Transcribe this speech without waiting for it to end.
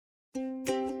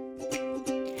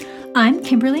I'm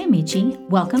Kimberly Amici.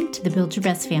 Welcome to the Build Your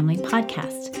Best Family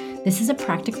podcast. This is a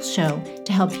practical show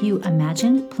to help you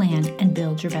imagine, plan, and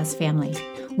build your best family.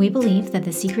 We believe that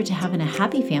the secret to having a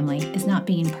happy family is not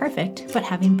being perfect, but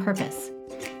having purpose.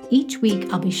 Each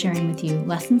week, I'll be sharing with you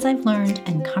lessons I've learned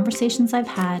and conversations I've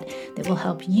had that will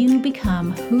help you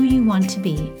become who you want to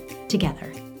be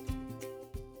together.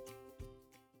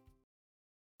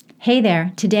 Hey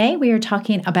there. Today, we are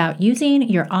talking about using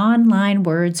your online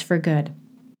words for good.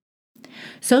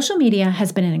 Social media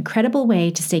has been an incredible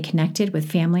way to stay connected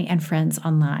with family and friends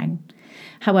online.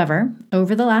 However,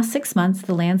 over the last 6 months,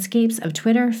 the landscapes of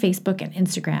Twitter, Facebook, and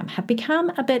Instagram have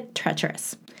become a bit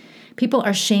treacherous. People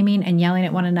are shaming and yelling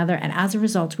at one another, and as a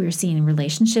result, we are seeing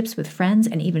relationships with friends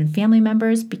and even family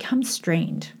members become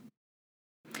strained.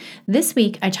 This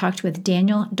week, I talked with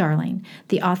Daniel Darling,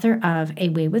 the author of A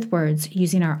Way with Words,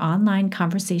 using our online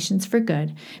conversations for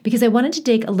good, because I wanted to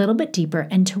dig a little bit deeper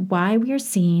into why we are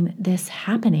seeing this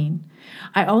happening.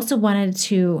 I also wanted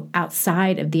to,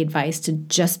 outside of the advice to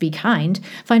just be kind,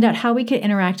 find out how we could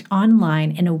interact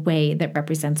online in a way that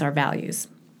represents our values.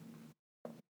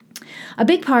 A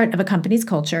big part of a company's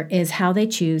culture is how they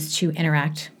choose to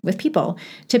interact with people.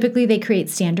 Typically, they create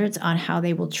standards on how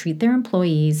they will treat their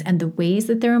employees and the ways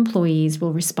that their employees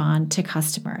will respond to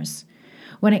customers.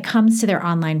 When it comes to their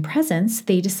online presence,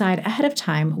 they decide ahead of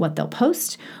time what they'll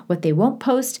post, what they won't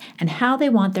post, and how they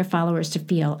want their followers to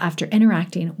feel after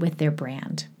interacting with their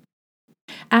brand.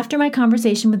 After my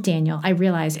conversation with Daniel, I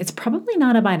realized it's probably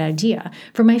not a bad idea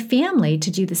for my family to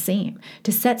do the same,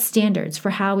 to set standards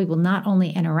for how we will not only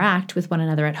interact with one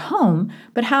another at home,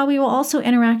 but how we will also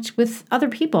interact with other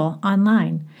people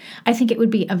online. I think it would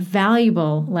be a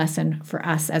valuable lesson for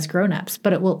us as grown-ups,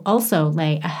 but it will also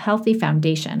lay a healthy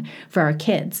foundation for our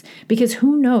kids, because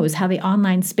who knows how the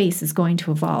online space is going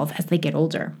to evolve as they get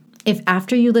older. If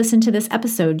after you listen to this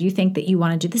episode, you think that you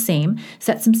want to do the same,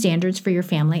 set some standards for your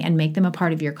family and make them a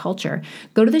part of your culture,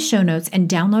 go to the show notes and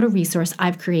download a resource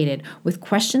I've created with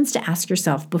questions to ask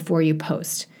yourself before you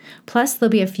post. Plus, there'll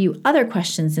be a few other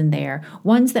questions in there,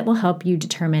 ones that will help you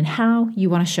determine how you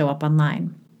want to show up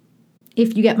online.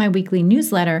 If you get my weekly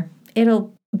newsletter,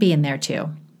 it'll be in there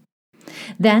too.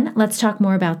 Then let's talk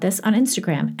more about this on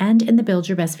Instagram and in the Build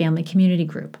Your Best Family community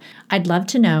group. I'd love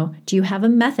to know, do you have a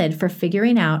method for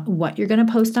figuring out what you're going to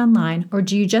post online, or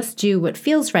do you just do what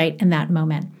feels right in that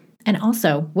moment? And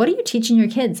also, what are you teaching your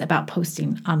kids about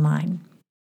posting online?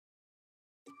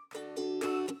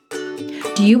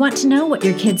 Do you want to know what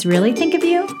your kids really think of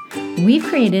you? We've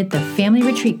created the Family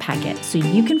Retreat Packet so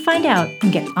you can find out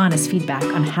and get honest feedback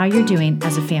on how you're doing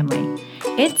as a family.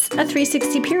 It's a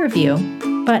 360 peer review,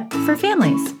 but for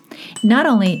families. Not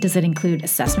only does it include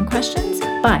assessment questions,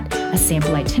 but a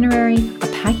sample itinerary, a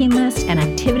packing list, and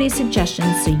activity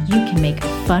suggestions so you can make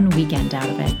a fun weekend out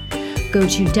of it. Go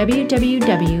to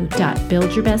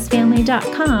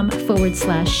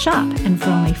www.buildyourbestfamily.com/shop, and for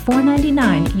only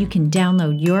 $4.99, you can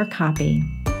download your copy.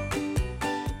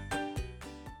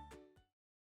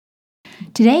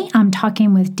 Today, I'm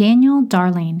talking with Daniel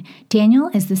Darling. Daniel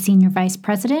is the Senior Vice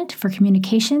President for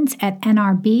Communications at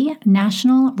NRB,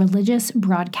 National Religious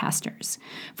Broadcasters.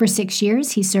 For 6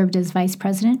 years, he served as Vice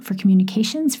President for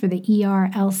Communications for the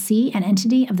ERLC, an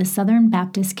entity of the Southern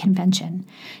Baptist Convention.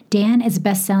 Dan is a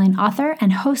best-selling author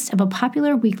and host of a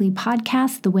popular weekly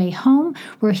podcast, The Way Home,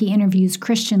 where he interviews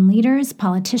Christian leaders,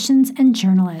 politicians, and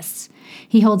journalists.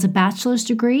 He holds a bachelor's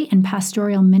degree in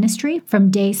pastoral ministry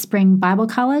from Day Spring Bible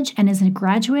College and is a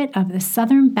graduate of the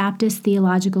Southern Baptist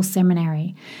Theological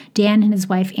Seminary. Dan and his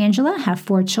wife Angela have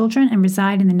 4 children and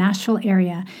reside in the Nashville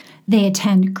area. They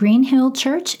attend Green Hill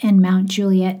Church in Mount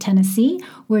Juliet, Tennessee,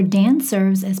 where Dan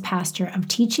serves as pastor of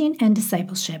teaching and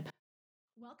discipleship.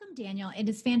 Welcome, Daniel. It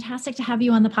is fantastic to have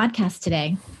you on the podcast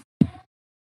today.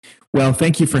 Well,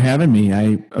 thank you for having me.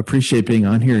 I appreciate being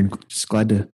on here and just glad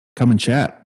to come and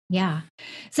chat. Yeah.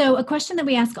 So a question that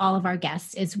we ask all of our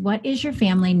guests is, what is your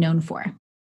family known for?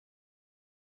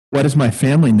 What is my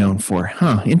family known for?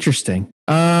 Interesting.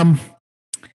 Like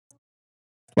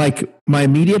my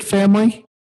immediate family?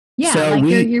 Yeah, so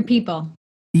like your people.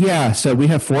 Yeah. So we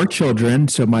have 4 children.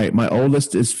 So my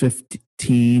oldest is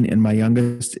 15 and my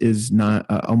youngest is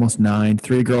almost 9,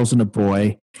 3 girls and a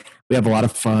boy. We have a lot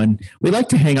of fun. We like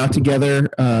to hang out together.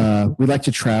 We like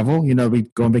to travel. We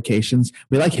go on vacations.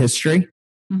 We like history.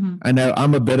 Mm-hmm. I know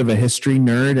I'm a bit of a history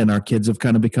nerd, and our kids have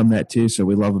kind of become that too. So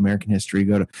we love American history.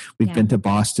 We've been to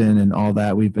Boston and all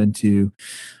that. We've been to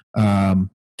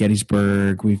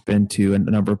Gettysburg. We've been to a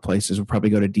number of places. We'll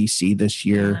probably go to DC this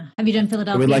year. Have you done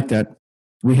Philadelphia? So we like that.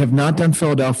 We have not done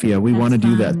Philadelphia. We want to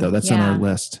do that though. That's on our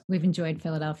list. We've enjoyed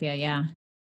Philadelphia. Yeah.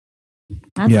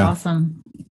 That's awesome.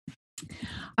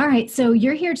 All right, so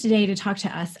you're here today to talk to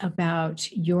us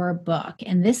about your book.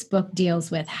 And this book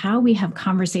deals with how we have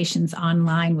conversations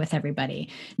online with everybody.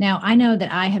 Now, I know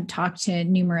that I have talked to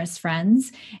numerous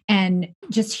friends, and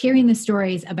just hearing the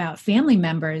stories about family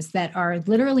members that are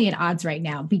literally at odds right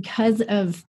now because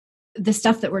of the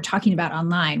stuff that we're talking about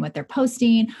online, what they're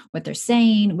posting, what they're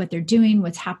saying, what they're doing,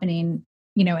 what's happening,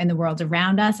 in the world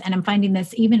around us. And I'm finding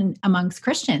this even amongst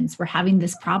Christians. We're having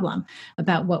this problem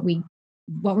about what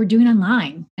we're doing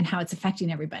online and how it's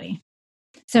affecting everybody.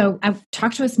 So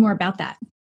talk to us more about that.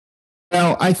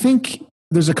 Well, I think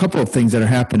there's a couple of things that are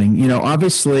happening.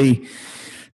 Obviously,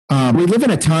 we live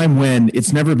in a time when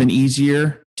it's never been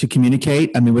easier to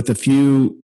communicate. I mean, with a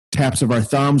few taps of our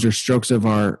thumbs or strokes of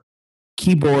our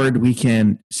keyboard, we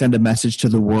can send a message to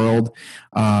the world.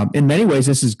 In many ways,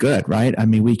 this is good, right? I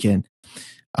mean, we can,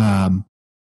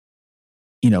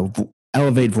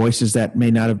 elevate voices that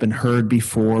may not have been heard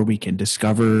before. We can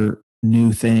discover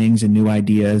new things and new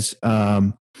ideas.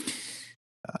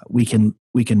 We can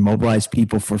mobilize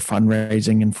people for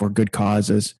fundraising and for good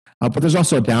causes. But there's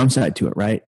also a downside to it,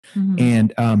 right? Mm-hmm.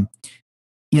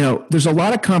 And there's a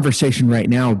lot of conversation right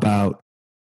now about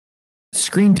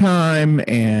screen time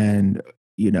and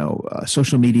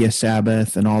social media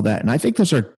Sabbath and all that. And I think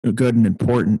those are good and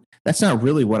important. That's not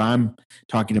really what I'm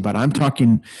talking about.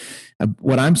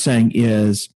 What I'm saying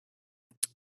is,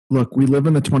 look, we live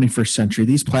in the 21st century.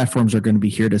 These platforms are going to be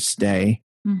here to stay.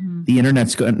 Mm-hmm. The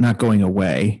internet's not going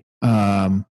away.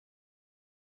 And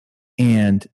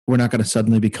we're not going to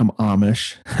suddenly become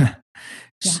Amish. Yeah.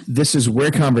 This is where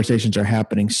conversations are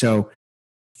happening. So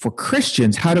for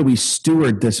Christians, how do we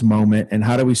steward this moment and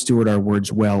how do we steward our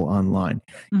words well online?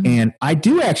 Mm-hmm. And I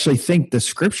do actually think the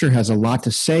scripture has a lot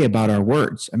to say about our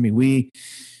words. I mean,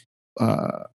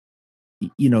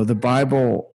 the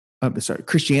Bible,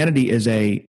 Christianity is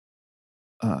a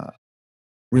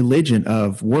religion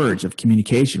of words, of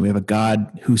communication. We have a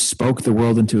God who spoke the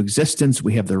world into existence.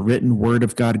 We have the written word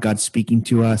of God, God speaking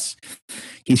to us.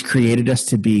 He's created us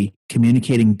to be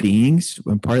communicating beings.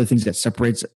 And part of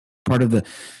the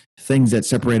things that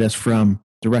separate us from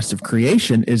the rest of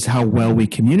creation is how well we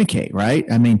communicate, right?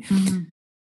 I mean, mm-hmm.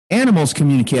 Animals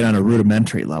communicate on a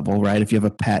rudimentary level, right? If you have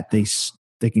a pet,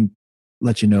 they can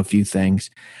let you know a few things.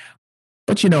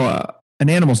 But, an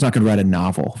animal's not going to write a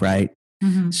novel, right?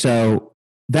 Mm-hmm. So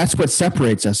that's what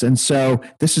separates us. And so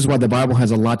this is why the Bible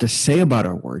has a lot to say about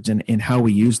our words and how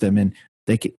we use them. And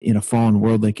they can, in a fallen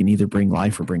world, they can either bring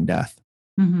life or bring death.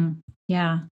 Mm-hmm.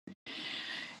 Yeah.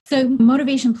 So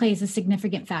motivation plays a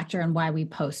significant factor in why we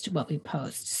post what we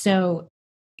post. So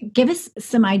give us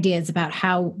some ideas about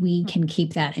how we can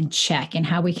keep that in check and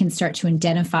how we can start to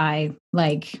identify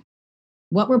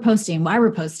what we're posting, why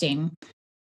we're posting.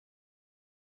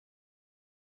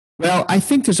 Well, I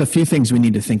think there's a few things we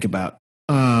need to think about.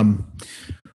 James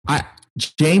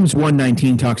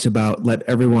 1:19 talks about let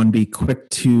everyone be quick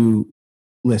to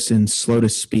listen, slow to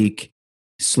speak,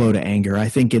 slow to anger. I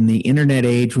think in the internet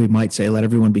age, we might say, let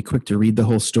everyone be quick to read the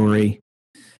whole story.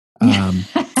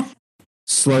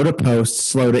 Slow to post,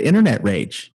 slow to internet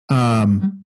rage.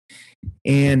 And,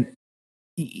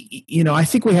 I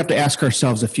think we have to ask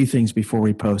ourselves a few things before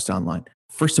we post online.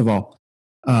 First of all,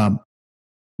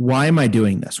 why am I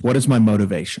doing this? What is my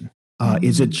motivation?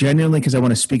 Is it genuinely because I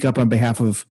want to speak up on behalf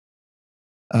of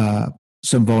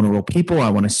some vulnerable people? I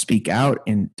want to speak out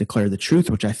and declare the truth,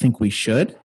 which I think we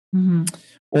should. Mm-hmm.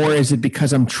 Or is it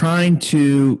because I'm trying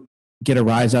to get a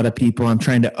rise out of people? I'm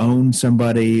trying to own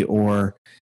somebody, or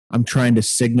I'm trying to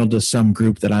signal to some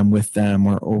group that I'm with them,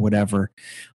 or whatever.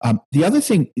 The other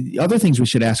things we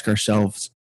should ask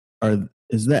ourselves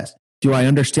is this: do I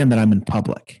understand that I'm in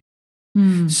public?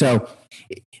 So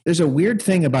there's a weird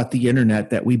thing about the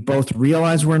internet that we both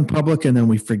realize we're in public and then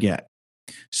we forget.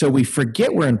 So we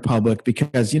forget we're in public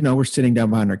because, we're sitting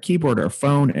down behind our keyboard or our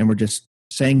phone and we're just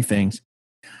saying things.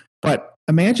 But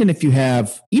imagine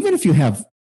even if you have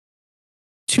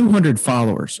 200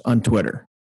 followers on Twitter,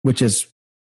 which is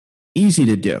easy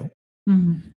to do.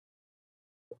 Mm-hmm.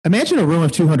 Imagine a room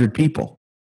of 200 people,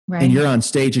 right, and you're on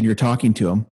stage and you're talking to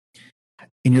them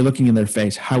and you're looking in their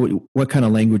face. What kind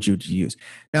of language would you use?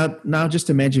 Now just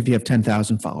imagine if you have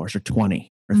 10,000 followers or 20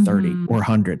 or 30 mm-hmm. or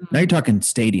 100. Mm-hmm. Now you're talking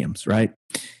stadiums, right?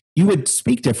 You would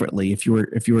speak differently if you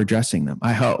were addressing them.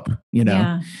 I hope,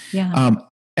 Yeah.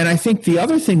 And I think the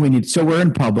other thing we need, so we're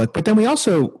in public, but then we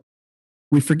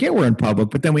forget we're in public,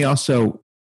 but then we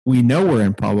know we're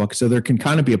in public. So there can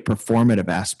kind of be a performative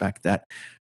aspect that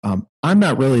I'm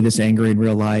not really this angry in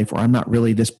real life, or I'm not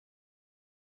really this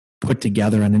put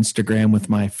together on Instagram with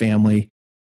my family.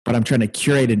 but I'm trying to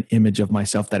curate an image of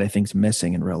myself that I think is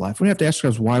missing in real life. We have to ask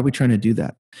ourselves, why are we trying to do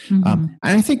that? And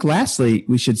I think lastly,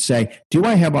 we should say, do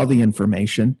I have all the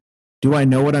information? Do I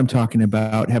know what I'm talking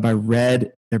about? Have I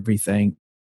read everything?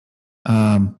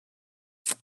 Am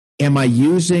I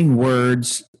using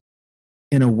words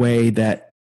in a way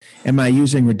am I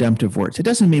using redemptive words? It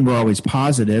doesn't mean we're always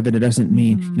positive, and it doesn't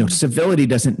mean, civility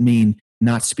doesn't mean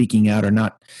not speaking out or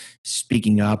not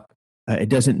speaking up. It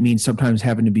doesn't mean sometimes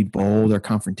having to be bold or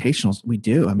confrontational. We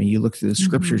do. I mean, you look through the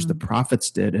scriptures, the prophets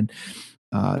did, and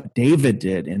David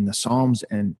did, and the Psalms,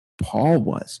 and Paul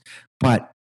was.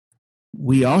 But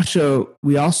we also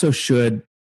should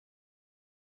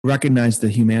recognize the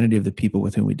humanity of the people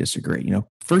with whom we disagree.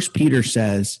 First Peter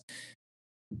says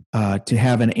to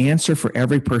have an answer for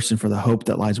every person for the hope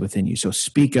that lies within you. So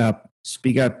speak up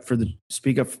for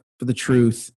the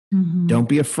truth. Don't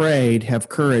be afraid. Have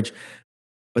courage.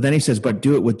 But then he says, but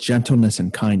do it with gentleness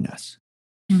and kindness.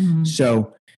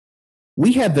 So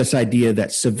we have this idea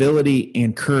that civility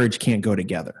and courage can't go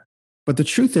together. But the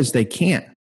truth is they can't.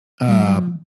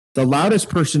 The loudest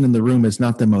person in the room is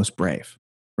not the most brave,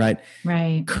 right?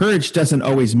 Right. Courage doesn't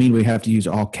always mean we have to use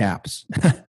all caps.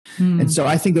 And so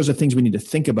I think those are things we need to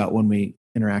think about when we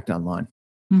interact online.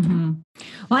 Well,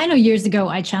 I know years ago,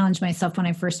 I challenged myself when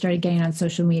I first started getting on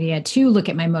social media to look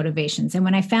at my motivations. And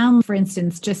when I found, for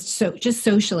instance, just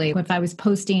socially, if I was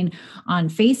posting on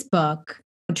Facebook,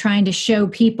 trying to show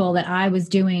people that I was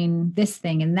doing this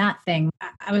thing and that thing,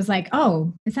 I was like,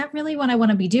 oh, is that really what I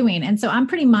want to be doing? And so I'm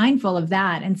pretty mindful of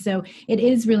that. And so it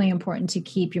is really important to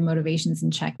keep your motivations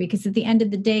in check, because at the end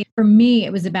of the day, for me,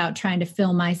 it was about trying to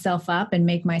fill myself up and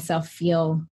make myself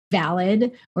feel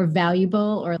valid or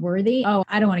valuable or worthy. Oh,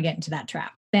 I don't want to get into that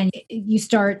trap. Then you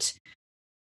start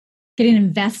getting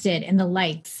invested in the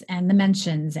likes and the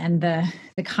mentions and the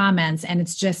comments, and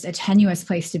it's just a tenuous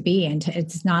place to be, and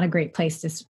it's not a great place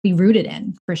to be rooted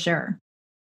in, for sure.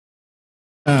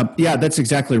 Yeah, that's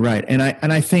exactly right. And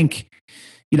I think,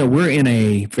 we're in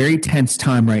a very tense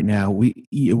time right now.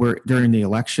 We're during the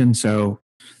election, so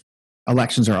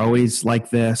elections are always like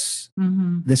this.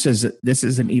 This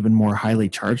is an even more highly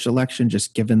charged election,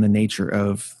 just given the nature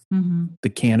of the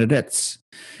candidates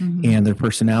and their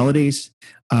personalities.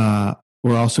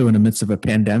 We're also in the midst of a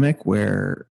pandemic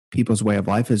where people's way of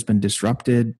life has been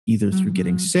disrupted, either through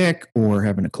getting sick or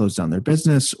having to close down their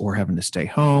business or having to stay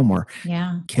home, or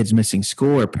kids missing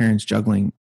school, or parents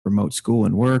juggling remote school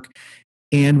and work.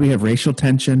 And we have racial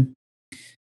tension.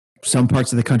 Some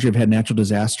parts of the country have had natural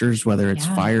disasters, whether it's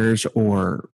fires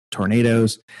or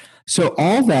tornadoes. So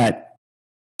all that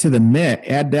to the mix,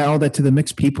 add all that to the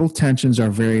mix, people tensions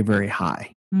are very, very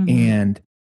high. And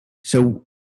so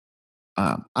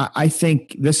I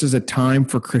think this is a time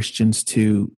for Christians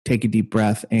to take a deep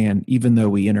breath. And even though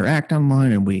we interact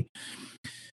online and we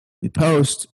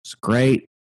post, it's great.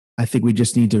 I think we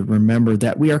just need to remember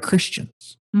that we are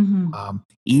Christians.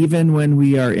 Even when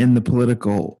we are in the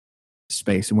political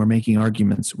space and we're making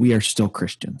arguments, we are still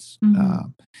Christians.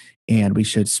 And we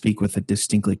should speak with a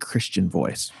distinctly Christian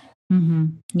voice.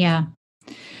 Yeah.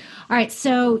 All right.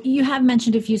 So you have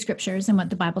mentioned a few scriptures and what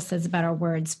the Bible says about our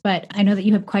words, but I know that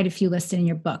you have quite a few listed in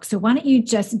your book. So why don't you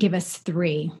just give us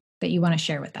 3 that you want to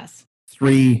share with us?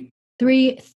 3.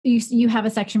 You have a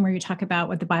section where you talk about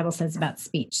what the Bible says about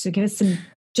speech. So give us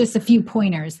just a few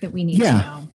pointers that we need to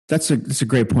know. That's a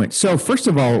great point. So first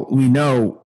of all, we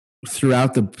know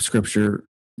throughout the scripture,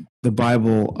 the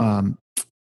Bible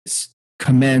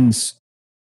commends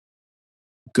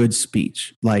good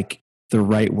speech, like the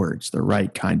right words, the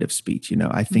right kind of speech.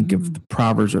 I think of the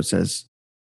Proverbs where it says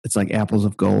it's like apples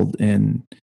of gold and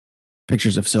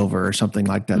pictures of silver or something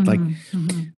like that.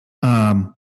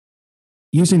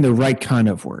 Using the right kind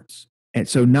of words. And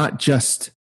so not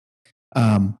just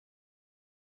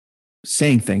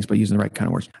saying things, but using the right kind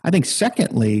of words. I think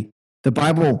secondly, the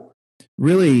Bible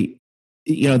really,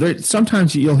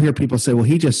 sometimes you'll hear people say, well,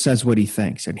 he just says what he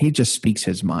thinks and he just speaks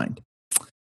his mind.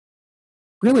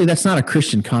 Really, that's not a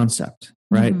Christian concept,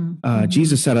 right?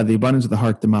 Jesus said, out of the abundance of the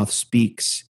heart, the mouth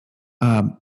speaks.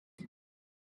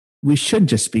 We should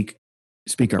just speak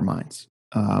our minds.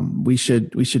 We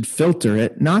should filter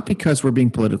it, not because we're being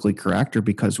politically correct or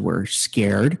because we're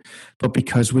scared, but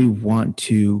because we want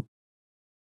to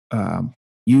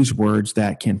use words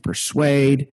that can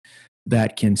persuade,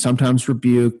 that can sometimes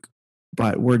rebuke,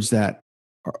 but words that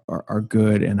are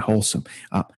good and wholesome.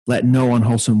 Let no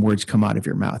unwholesome words come out of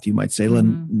your mouth. You might say, let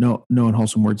no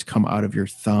unwholesome words come out of your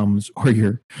thumbs or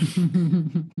your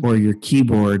or your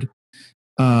keyboard.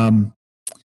 And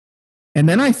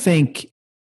then I think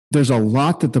there's a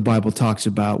lot that the Bible talks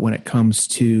about when it comes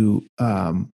to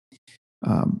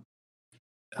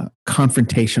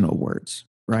confrontational words,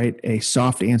 right? A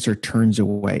soft answer turns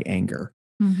away anger.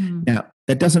 Mm-hmm. Now,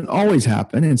 that doesn't always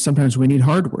happen, and sometimes we need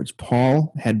hard words.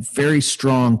 Paul had very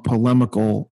strong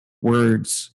polemical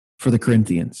words for the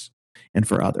Corinthians and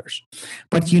for others.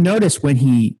 But you notice when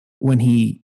he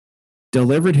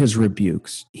delivered his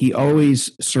rebukes, he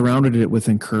always surrounded it with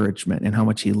encouragement and how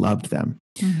much he loved them.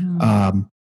 Mm-hmm.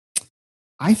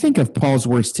 I think of Paul's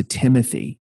words to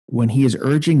Timothy when he is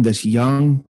urging this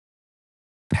young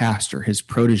pastor, his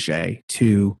protege,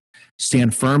 to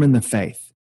stand firm in the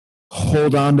faith,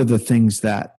 hold on to the things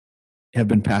that have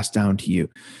been passed down to you,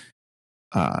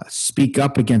 speak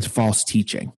up against false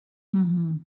teaching.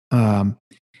 Mm-hmm.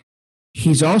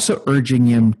 He's also urging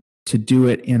him to do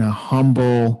it in a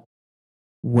humble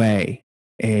way,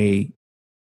 a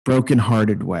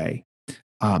brokenhearted way.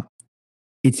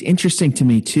 It's interesting to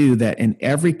me, too, that in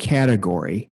every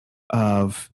category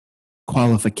of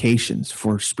qualifications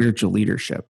for spiritual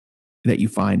leadership that you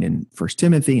find in 1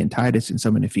 Timothy and Titus and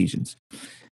some in Ephesians,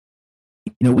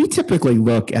 we typically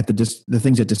look at the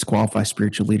things that disqualify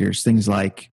spiritual leaders, things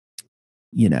like,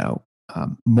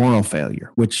 moral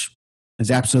failure, which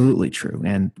is absolutely true.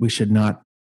 And we should not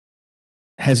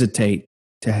hesitate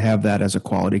to have that as a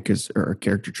quality or a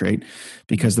character trait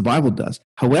because the Bible does.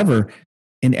 However,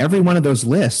 in every one of those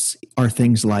lists are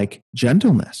things like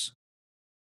gentleness.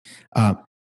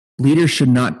 Leaders should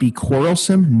not be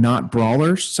quarrelsome, not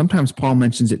brawlers. Sometimes Paul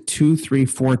mentions it 2, 3,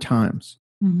 4 times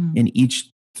in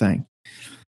each thing.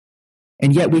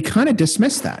 And yet we kind of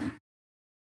dismiss that.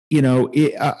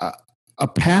 A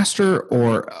pastor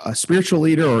or a spiritual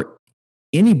leader or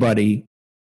anybody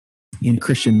in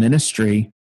Christian ministry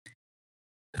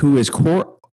who is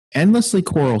endlessly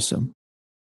quarrelsome,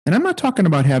 and I'm not talking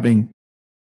about having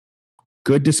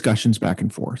good discussions back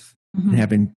and forth and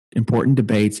having important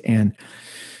debates,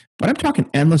 but I'm talking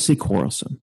endlessly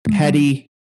quarrelsome, petty,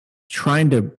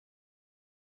 trying to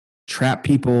trap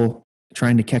people,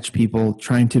 trying to catch people,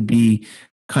 trying to be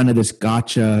kind of this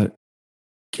gotcha.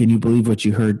 Can you believe what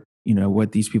you heard?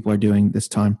 What these people are doing this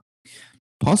time.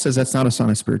 Paul says that's not a sign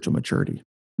of spiritual maturity.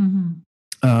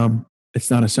 It's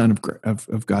not a sign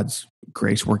of God's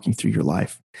grace working through your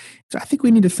life. So I think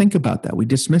we need to think about that. We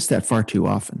dismiss that far too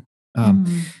often.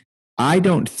 I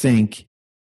don't think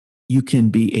you can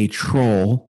be a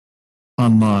troll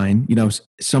online,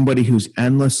 somebody who's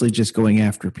endlessly just going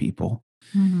after people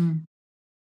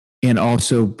and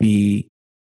also be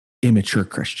a mature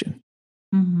Christian,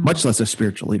 much less a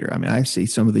spiritual leader. I mean, I see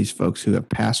some of these folks who have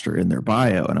pastor in their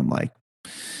bio and I'm like,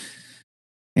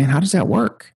 man, how does that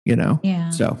work? Yeah.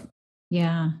 So.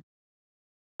 Yeah.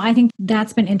 I think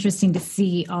that's been interesting to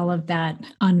see all of that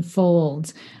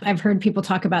unfold. I've heard people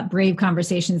talk about brave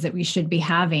conversations that we should be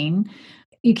having.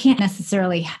 You can't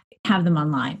necessarily have them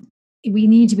online. We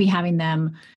need to be having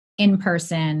them in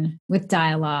person with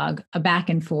dialogue, a back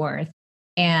and forth.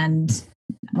 And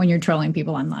when you're trolling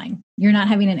people online, you're not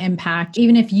having an impact.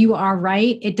 Even if you are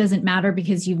right, it doesn't matter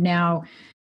because you've now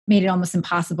made it almost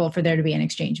impossible for there to be an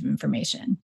exchange of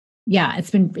information. Yeah, it's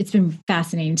been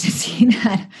fascinating to see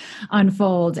that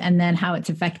unfold and then how it's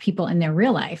affect people in their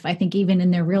real life. I think even in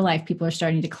their real life, people are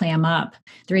starting to clam up.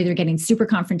 They're either getting super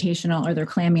confrontational or they're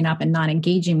clamming up and not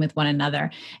engaging with one another.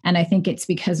 And I think it's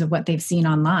because of what they've seen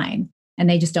online and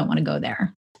they just don't want to go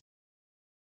there.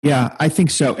 Yeah, I think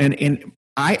so. And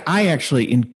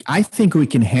I think we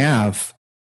can have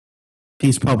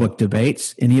these public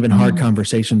debates and even hard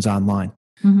conversations online.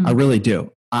 I really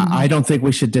do. I don't think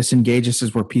we should disengage. This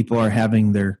is where people are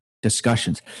having their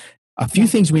discussions. A few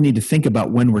things we need to think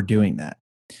about when we're doing that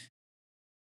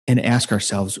and ask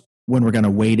ourselves when we're going to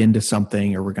wade into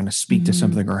something or we're going to speak to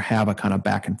something or have a kind of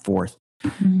back and forth.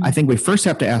 I think we first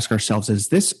have to ask ourselves, is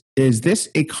this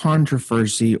a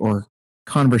controversy or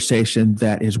conversation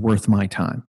that is worth my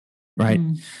time? Right?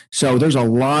 So there's a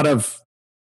lot of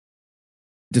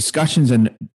discussions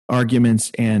and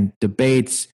arguments and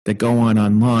debates that go on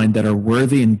online that are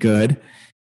worthy and good.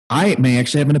 I may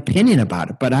actually have an opinion about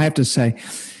it, but I have to say,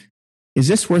 is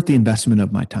this worth the investment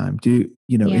of my time? Is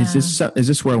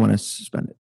this where I want to spend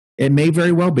it? It may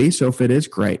very well be. So if it is,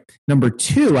 great. Number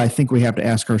 2, I think we have to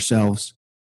ask ourselves,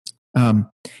 can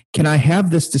I have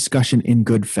this discussion in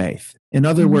good faith? In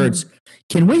other words,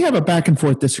 can we have a back and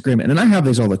forth disagreement? And I have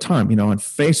these all the time. On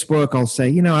Facebook, I'll say,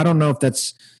 I don't know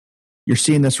if you're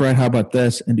seeing this right. How about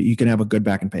this? And you can have a good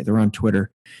back and faith. They're on Twitter.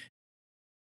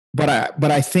 But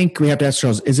I think we have to ask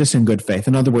ourselves, is this in good faith?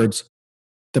 In other words,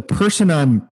 the person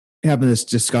I'm having this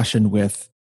discussion with,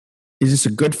 is this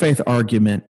a good faith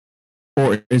argument?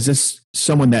 Or is this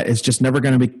someone that is just never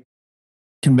going to be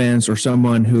convinced or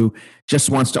someone who just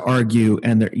wants to argue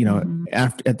and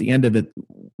at the end of it,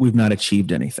 we've not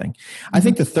achieved anything. I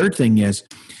think the third thing is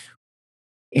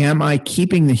am I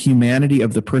keeping the humanity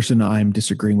of the person I'm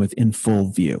disagreeing with in full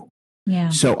view? Yeah.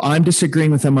 So I'm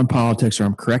disagreeing with them on politics, or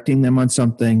I'm correcting them on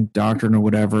something, doctrine or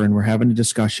whatever, and we're having a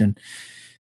discussion.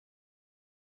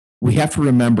 We have to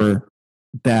remember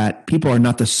that people are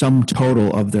not the sum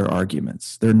total of their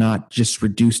arguments. They're not just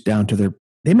reduced down to their,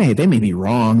 they may be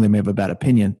wrong. They may have a bad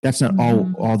opinion. That's not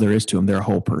all there is to them. They're a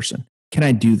whole person. Can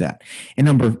I do that? And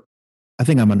I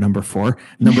think I'm on number 4.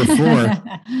 Number 4,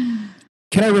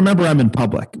 can I remember I'm in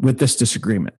public with this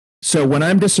disagreement? So when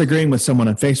I'm disagreeing with someone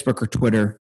on Facebook or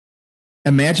Twitter,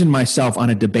 imagine myself on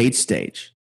a debate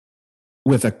stage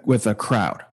with a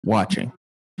crowd watching.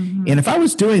 Mm-hmm. And if I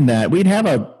was doing that, we'd have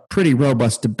a pretty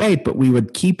robust debate, but we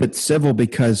would keep it civil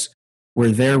because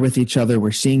we're there with each other.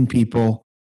 We're seeing people.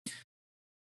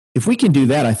 If we can do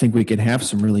that, I think we could have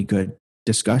some really good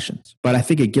discussions. But I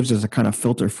think it gives us a kind of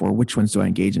filter for which ones do I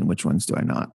engage in, which ones do I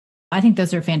not. I think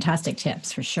those are fantastic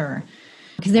tips for sure.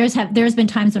 Because there's been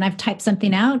times when I've typed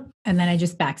something out and then I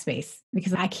just backspace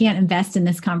because I can't invest in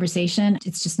this conversation.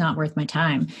 It's just not worth my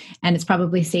time. And it's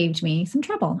probably saved me some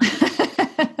trouble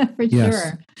for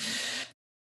sure.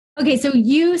 Okay, so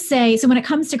you say, so when it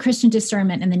comes to Christian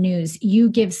discernment in the news, you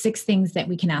give 6 things that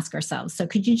we can ask ourselves. So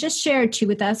could you just share 2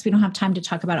 with us? We don't have time to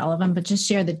talk about all of them, but just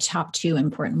share the top 2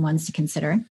 important ones to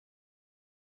consider.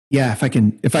 Yeah, if I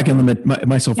can limit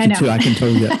myself to 2, I can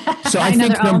totally do that. So I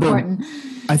think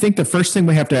I think the first thing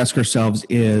we have to ask ourselves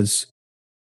is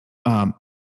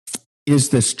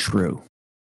this true?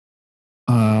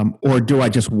 Or do I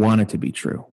just want it to be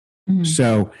true? Mm-hmm.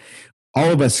 So all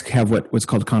of us have what's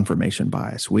called confirmation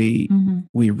bias. We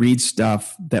read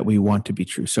stuff that we want to be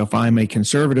true. So if I'm a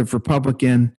conservative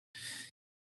Republican,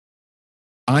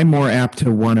 I'm more apt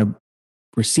to want to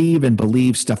receive and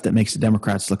believe stuff that makes the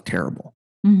Democrats look terrible.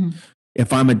 Mm-hmm.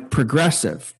 If I'm a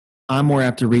progressive, I'm more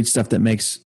apt to read stuff that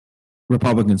makes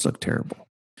Republicans look terrible,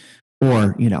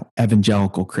 or,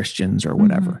 evangelical Christians or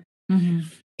whatever. Mm-hmm.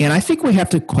 And I think we have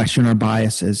to question our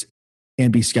biases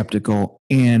and be skeptical.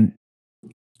 And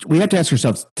we have to ask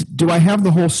ourselves, do I have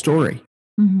the whole story?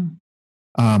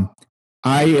 Mm-hmm.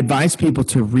 I advise people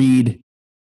to read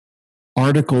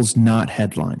articles, not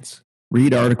headlines.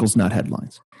 Read articles, not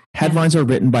headlines. Headlines are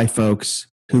written by folks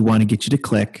who want to get you to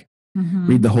click. Mm-hmm.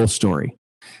 Read the whole story.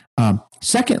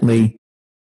 Secondly,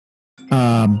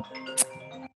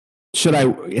 should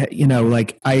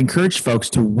I encourage folks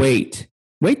to wait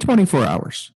 24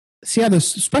 hours. See how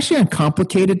this, especially on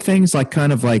complicated things, like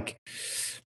kind of like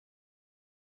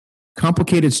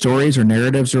complicated stories or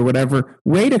narratives or whatever,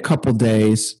 wait a couple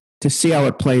days to see how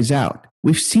it plays out.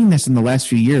 We've seen this in the last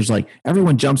few years. Like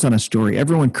everyone jumps on a story.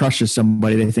 Everyone crushes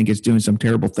somebody they think is doing some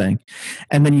terrible thing.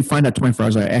 And then you find out 24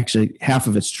 hours, actually half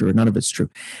of it's true. None of it's true.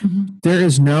 Mm-hmm. There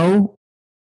is no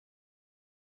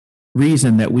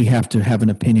reason that we have to have an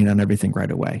opinion on everything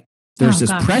right away. There's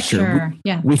this pressure. Sure.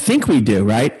 Yeah. We think we do,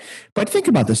 right? But think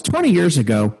about this. 20 years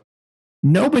ago,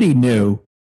 nobody knew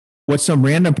what some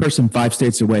random person 5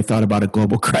 states away thought about a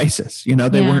global crisis.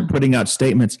 They weren't putting out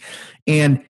statements.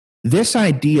 And this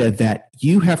idea that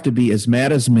you have to be as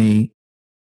mad as me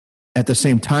at the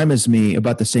same time as me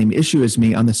about the same issue as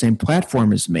me on the same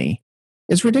platform as me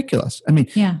is ridiculous. I mean,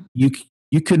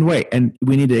 you couldn't wait. And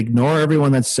we need to ignore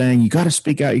everyone that's saying, you got to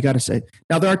speak out. You got to say.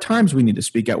 Now, there are times we need to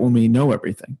speak out when we know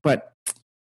everything. But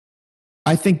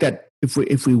I think that if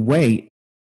we wait,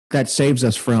 that saves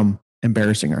us from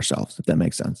embarrassing ourselves, if that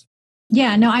makes sense.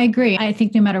 Yeah, no, I agree. I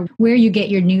think no matter where you get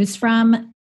your news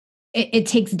from, it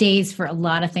takes days for a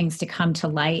lot of things to come to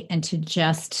light, and to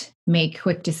just make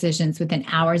quick decisions within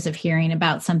hours of hearing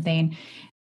about something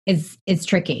is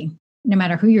tricky, no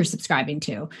matter who you're subscribing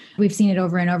to. We've seen it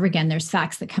over and over again. There's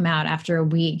facts that come out after a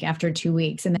week, after 2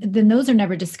 weeks, and then those are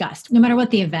never discussed, no matter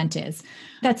what the event is.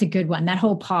 That's a good one. That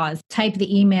whole pause, type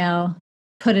the email,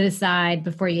 put it aside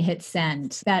before you hit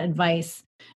send. That advice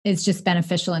is just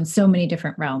beneficial in so many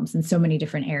different realms and so many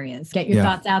different areas. Get your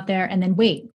thoughts out there and then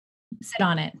wait. Sit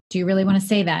on it. Do you really want to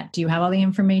say that? Do you have all the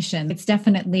information? It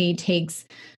definitely takes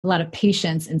a lot of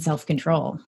patience and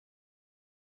self-control.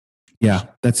 Yeah,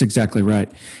 that's exactly right.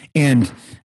 And,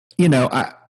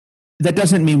 that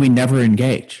doesn't mean we never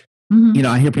engage. Mm-hmm.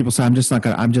 I hear people say, I'm just going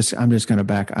to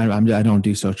back. I don't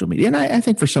do social media. And I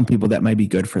think for some people that might be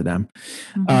good for them.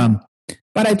 Mm-hmm.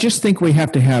 But I just think we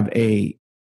have to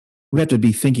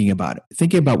be thinking about it,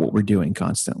 thinking about what we're doing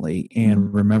constantly,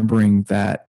 and remembering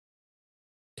that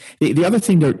the other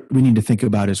thing that we need to think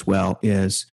about as well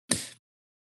is,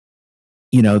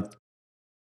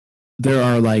 there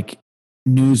are like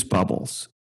news bubbles,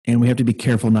 and we have to be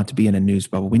careful not to be in a news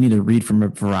bubble. We need to read from a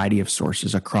variety of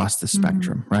sources across the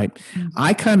spectrum, right? Mm-hmm.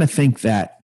 I kind of think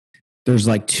that there's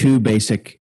like 2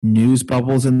 basic news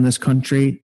bubbles in this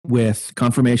country. with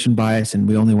confirmation bias, and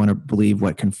we only want to believe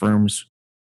what confirms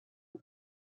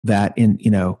that.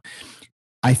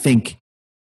 I think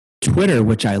Twitter,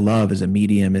 which I love as a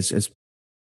medium, is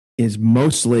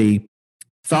mostly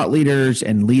thought leaders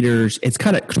and leaders. It's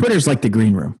kind of, Twitter's like the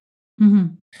green room. Mm-hmm.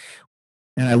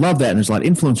 And I love that. And there's a lot of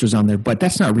influencers on there, but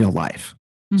that's not real life.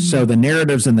 Mm-hmm. So the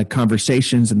narratives and the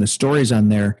conversations and the stories on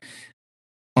there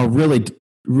are really,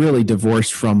 really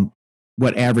divorced from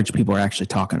what average people are actually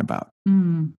talking about.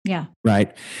 Yeah.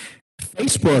 Right.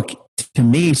 Facebook to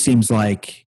me seems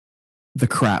like the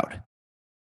crowd.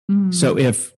 So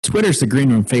if Twitter's the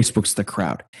green room, Facebook's the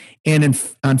crowd. And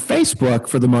on Facebook,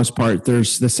 for the most part,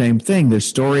 there's the same thing. There's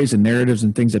stories and narratives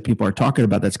and things that people are talking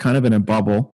about that's kind of in a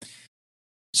bubble.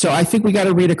 So I think we got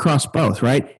to read across both,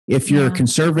 right? If you're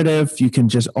conservative, you can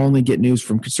just only get news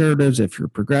from conservatives. If you're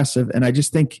progressive, and I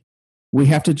just think we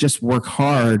have to just work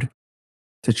hard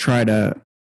to try to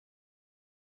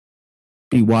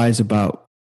be wise about,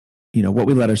 what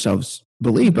we let ourselves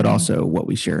believe, but also what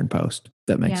we share and post.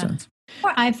 That makes sense.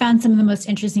 I found some of the most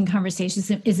interesting conversations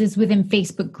is within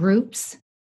Facebook groups,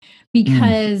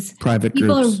 because private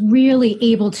people groups are really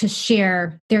able to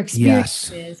share their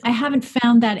experiences. Yes. I haven't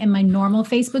found that in my normal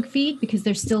Facebook feed, because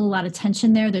there's still a lot of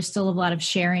tension there. There's still a lot of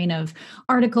sharing of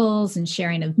articles and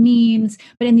sharing of memes.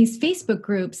 But in these Facebook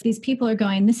groups, these people are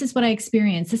going, this is what I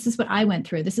experienced. This is what I went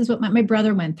through. This is what my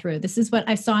brother went through. This is what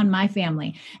I saw in my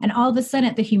family. And all of a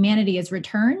sudden, the humanity is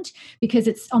returned, because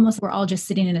it's almost, we're all just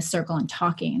sitting in a circle and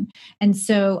talking. And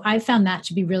so I found that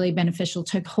to be really beneficial,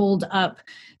 to hold up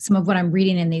some of what I'm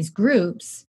reading in these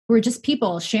groups, who are just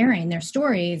people sharing their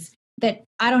stories that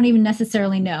I don't even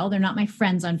necessarily know. They're not my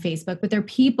friends on Facebook, but they're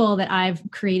people that I've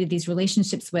created these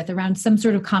relationships with around some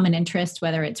sort of common interest,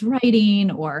 whether it's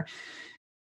writing or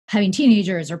having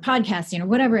teenagers or podcasting or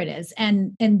whatever it is.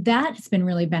 And that's been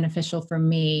really beneficial for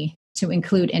me to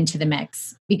include into the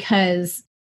mix, because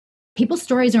people's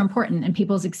stories are important and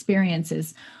people's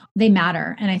experiences, they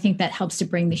matter. And I think that helps to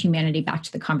bring the humanity back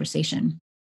to the conversation.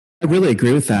 I really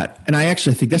agree with that. And I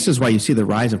actually think this is why you see the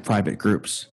rise of private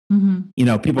groups.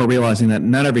 Mm-hmm. People are realizing that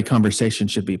not every conversation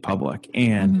should be public,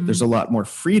 and there's a lot more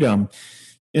freedom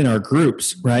in our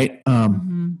groups, right?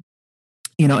 And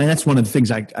that's one of the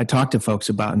things I talk to folks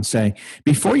about and say,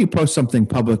 before you post something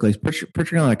publicly,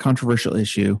 particularly on a controversial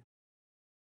issue,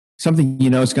 something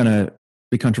is going to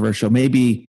be controversial,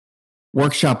 maybe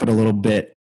workshop it a little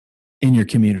bit in your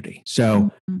community.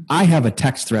 So I have a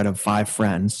text thread of 5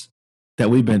 friends that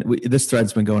this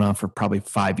thread's been going on for probably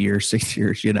 5 years, 6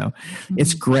 years,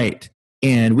 It's great.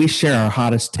 And we share our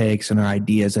hottest takes and our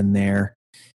ideas in there.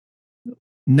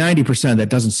 90% of that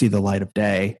doesn't see the light of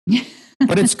day,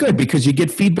 but it's good because you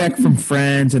get feedback from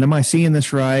friends and am I seeing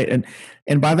this right?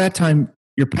 And by that time,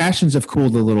 your passions have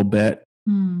cooled a little bit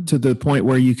to the point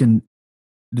where you can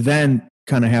then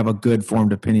kind of have a good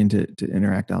formed opinion to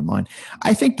interact online.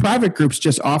 I think private groups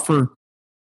just offer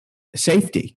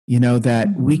safety,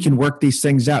 that we can work these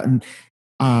things out. And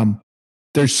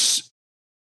there's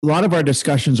a lot of our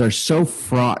discussions are so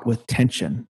fraught with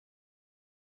tension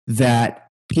that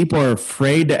people are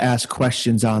afraid to ask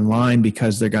questions online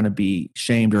because they're going to be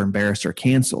shamed or embarrassed or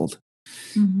canceled.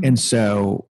 And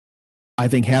so I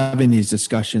think having these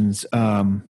discussions,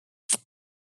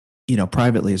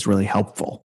 privately is really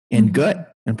helpful and good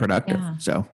and productive. Yeah.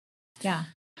 So, yeah.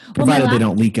 Provided they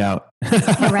don't leak out.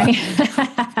 Right.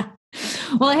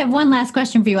 Well, I have one last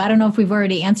question for you. I don't know if we've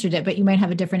already answered it, but you might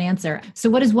have a different answer. So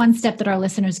what is one step that our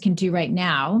listeners can do right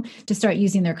now to start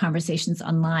using their conversations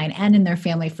online and in their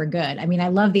family for good? I mean, I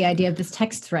love the idea of this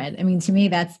text thread. I mean, to me,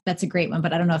 that's a great one,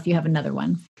 but I don't know if you have another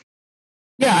one.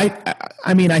 Yeah.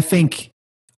 I think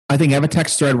have a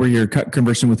text thread where you're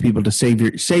conversing with people to save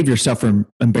yourself from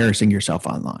embarrassing yourself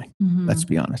online. Let's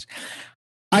be honest.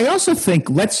 I also think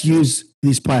let's use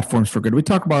these platforms for good. We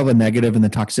talk about all the negative and the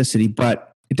toxicity, but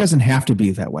it doesn't have to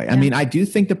be that way. Yeah. I mean, I do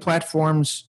think the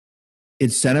platforms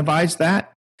incentivize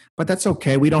that, but that's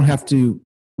okay. We don't have to.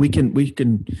 We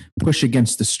can push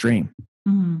against the stream.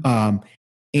 And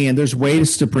there's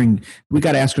ways to bring. We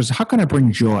got to ask ourselves, how can I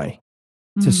bring joy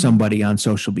to somebody on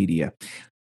social media?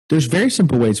 There's very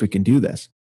simple ways we can do this.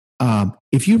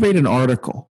 If you read an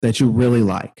article that you really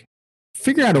like,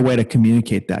 figure out a way to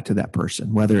communicate that to that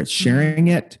person, whether it's sharing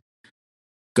it,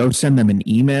 go send them an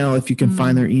email if you can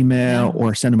find their email,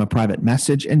 or send them a private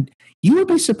message. And you would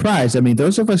be surprised. I mean,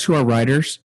 those of us who are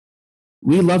writers,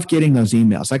 we love getting those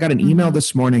emails. I got an email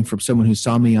this morning from someone who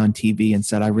saw me on TV and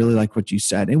said, I really like what you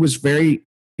said. It was very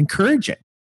encouraging.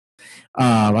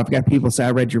 I've got people say,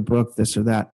 I read your book, this or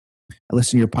that. I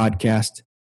listen to your podcast.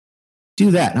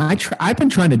 Do that. And I've been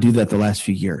trying to do that the last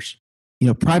few years.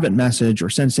 private message or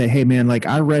say, hey man, like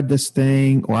I read this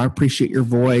thing, or I appreciate your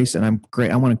voice and I'm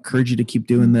great. I want to encourage you to keep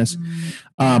doing this.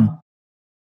 When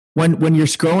you're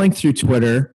scrolling through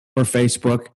Twitter or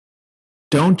Facebook,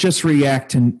 don't just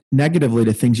react negatively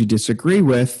to things you disagree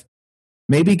with.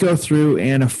 Maybe go through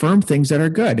and affirm things that are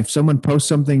good. If someone posts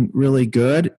something really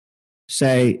good,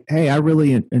 say, hey, I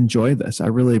really enjoy this. I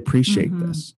really appreciate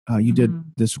this. You did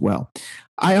this well.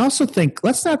 I also think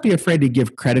let's not be afraid to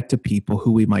give credit to people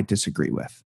who we might disagree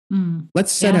with.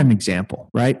 Let's set an example,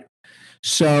 right?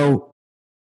 So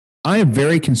I am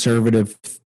very conservative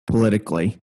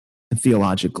politically and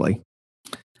theologically,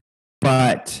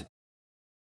 but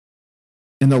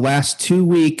in the last 2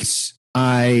 weeks,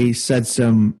 I said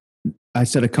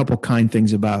a couple kind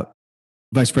things about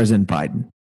Vice President Biden.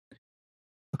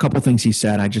 A couple things he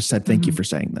said. I just said, thank you for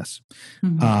saying this.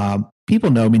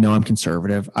 People know me, know I'm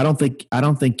conservative. I don't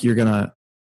think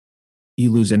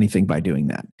you lose anything by doing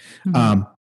that.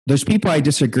 There's people I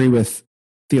disagree with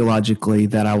theologically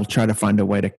that I will try to find a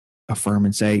way to affirm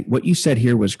and say, what you said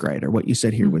here was great, or what you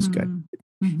said here was good.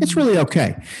 It's really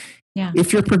okay. Yeah.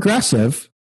 If you're progressive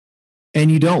and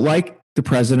you don't like the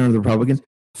president or the Republicans,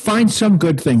 find some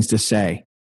good things to say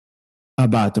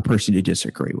about the person you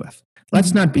disagree with.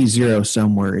 Let's not be zero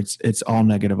somewhere. It's all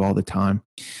negative all the time.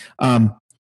 And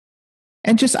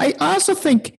I also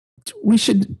think we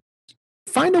should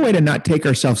find a way to not take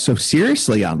ourselves so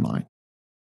seriously online.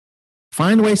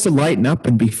 Find ways to lighten up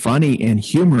and be funny and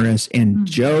humorous and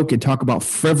joke and talk about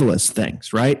frivolous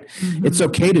things, right? It's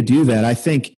okay to do that. I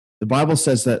think the Bible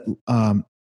says that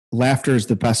laughter is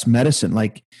the best medicine.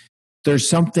 Like there's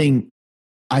something,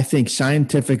 I think,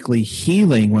 scientifically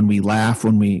healing when we laugh,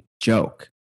 when we joke.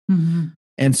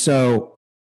 And so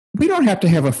we don't have to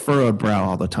have a furrowed brow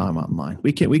all the time online.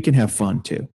 We can have fun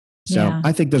too. So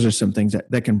I think those are some things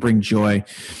that can bring joy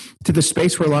to the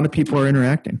space where a lot of people are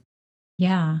interacting.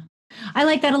 Yeah. I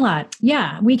like that a lot.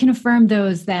 Yeah. We can affirm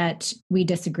those that we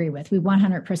disagree with. We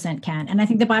 100% can. And I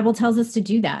think the Bible tells us to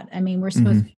do that. I mean, we're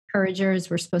supposed to be encouragers.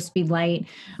 We're supposed to be light.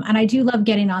 And I do love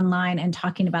getting online and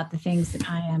talking about the things that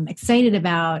I am excited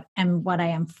about and what I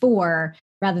am for,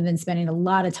 rather than spending a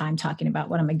lot of time talking about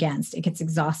what I'm against. It gets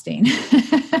exhausting.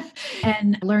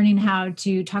 And learning how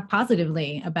to talk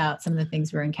positively about some of the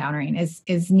things we're encountering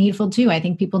is needful too. I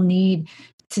think people need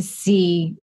to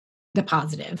see the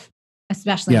positive,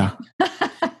 especially. Yeah.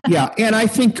 Yeah. And I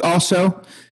think also,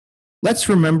 let's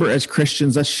remember as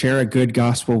Christians, let's share a good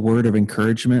gospel word of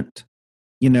encouragement.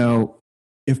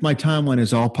 If my timeline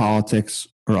is all politics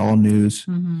or all news,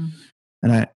 and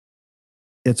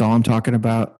it's all I'm talking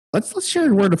about, let's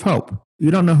share a word of hope.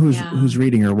 You don't know who's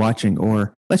reading or watching,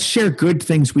 or let's share good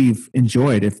things we've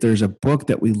enjoyed. If there's a book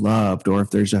that we loved, or if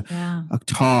there's a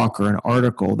talk or an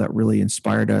article that really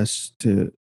inspired us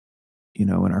to,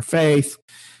 in our faith,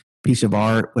 piece of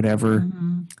art, whatever,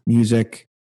 music,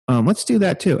 let's do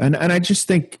that too. And I just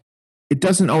think it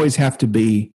doesn't always have to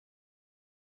be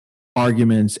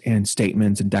arguments and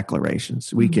statements and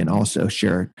declarations. We can also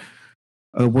share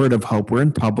a word of hope. We're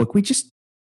in public. We just,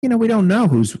 we don't know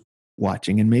who's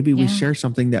watching, and maybe we share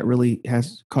something that really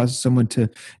has caused someone to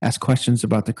ask questions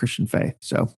about the Christian faith.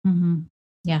 So,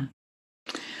 yeah.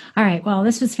 All right. Well,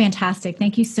 this was fantastic.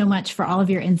 Thank you so much for all of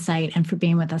your insight and for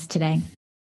being with us today.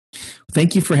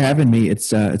 Thank you for having me.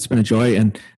 It's been a joy,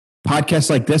 and podcasts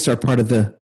like this are part of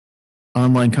the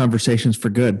online conversations for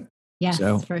good. Yes,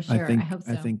 so for sure. I hope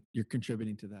so. I think you're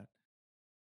contributing to that.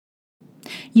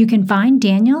 You can find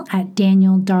Daniel at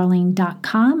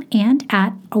danieldarling.com and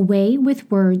at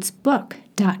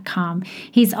awaywithwordsbook.com.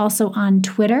 He's also on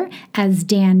Twitter as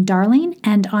Dan Darling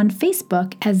and on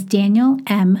Facebook as Daniel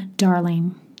M.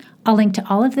 Darling. I'll link to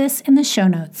all of this in the show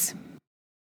notes.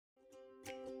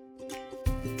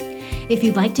 If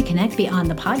you'd like to connect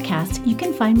beyond the podcast, you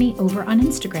can find me over on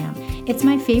Instagram. It's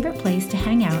my favorite place to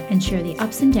hang out and share the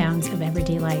ups and downs of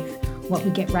everyday life, what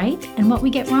we get right and what we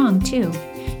get wrong too.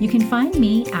 You can find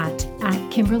me at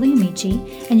Kimberly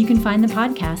Amici, and you can find the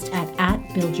podcast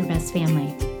at Build Your Best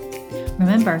Family.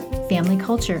 Remember, family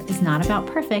culture is not about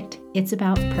perfect, it's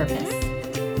about purpose.